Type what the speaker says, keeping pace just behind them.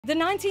The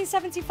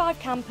 1975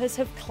 campers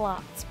have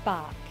clapped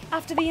back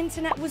after the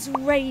internet was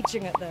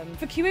raging at them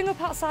for queuing up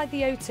outside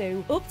the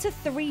O2 up to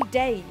 3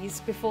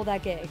 days before their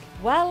gig.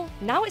 Well,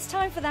 now it's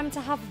time for them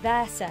to have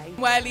their say.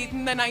 We're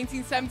leading the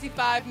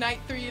 1975 Night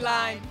 3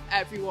 line.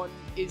 Everyone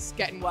is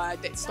getting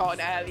word that it's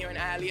starting earlier and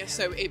earlier,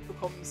 so it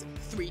becomes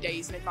 3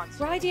 days in advance.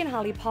 Bridie and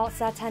Hallie parked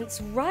their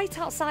tents right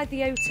outside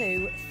the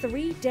O2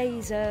 3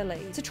 days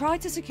early to try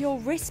to secure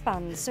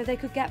wristbands so they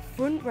could get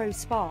front row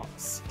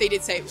spots. They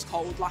did say it was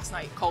cold last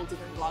night, colder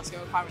than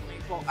Glasgow apparently,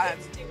 but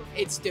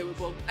it's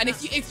doable. And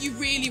if you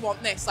really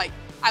want this, like,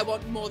 I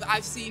want more.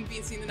 I've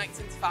been seeing the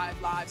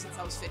 1975 live since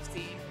I was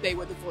 15. They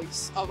were the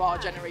voice of our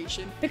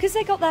generation. Because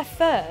they got there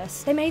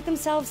first, they made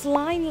themselves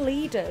line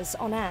leaders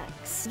on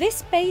X.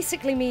 This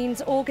basically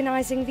means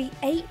organising the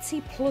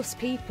 80 plus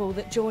people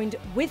that joined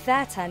with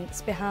their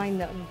tents behind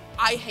them.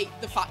 I hate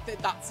the fact that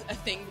that's a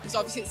thing, because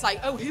obviously it's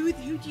like, oh, who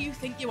do you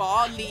think you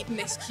are leading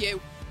this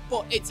queue?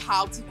 But it's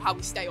how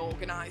we stay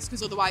organised,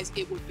 because otherwise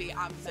it would be a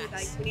mess. So,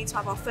 like, we need to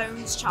have our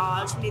phones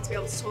charged, we need to be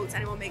able to talk to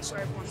anyone, make sure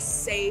everyone's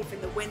safe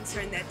in the winter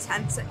in their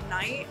tents at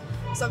night.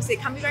 So obviously it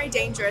can be very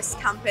dangerous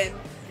camping,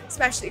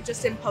 especially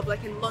just in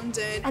public in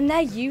London. And they're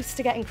used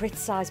to getting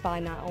criticised by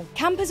now.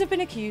 Campers have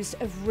been accused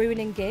of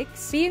ruining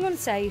gigs, being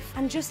unsafe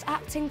and just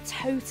acting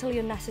totally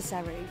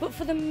unnecessary. But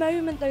for the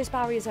moment those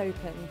barriers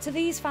open, to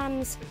these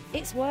fans,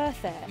 it's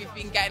worth it. We've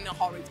been getting a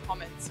horrid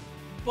comments,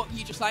 but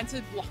you just learn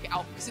to block it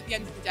out, because at the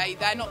end of the day,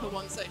 they're not the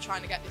ones that are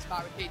trying to get this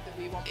barricade that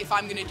we want. If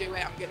I'm going to do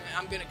it,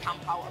 I'm going to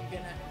camp out, I'm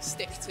going to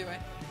stick to it.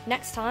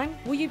 Next time,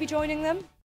 will you be joining them?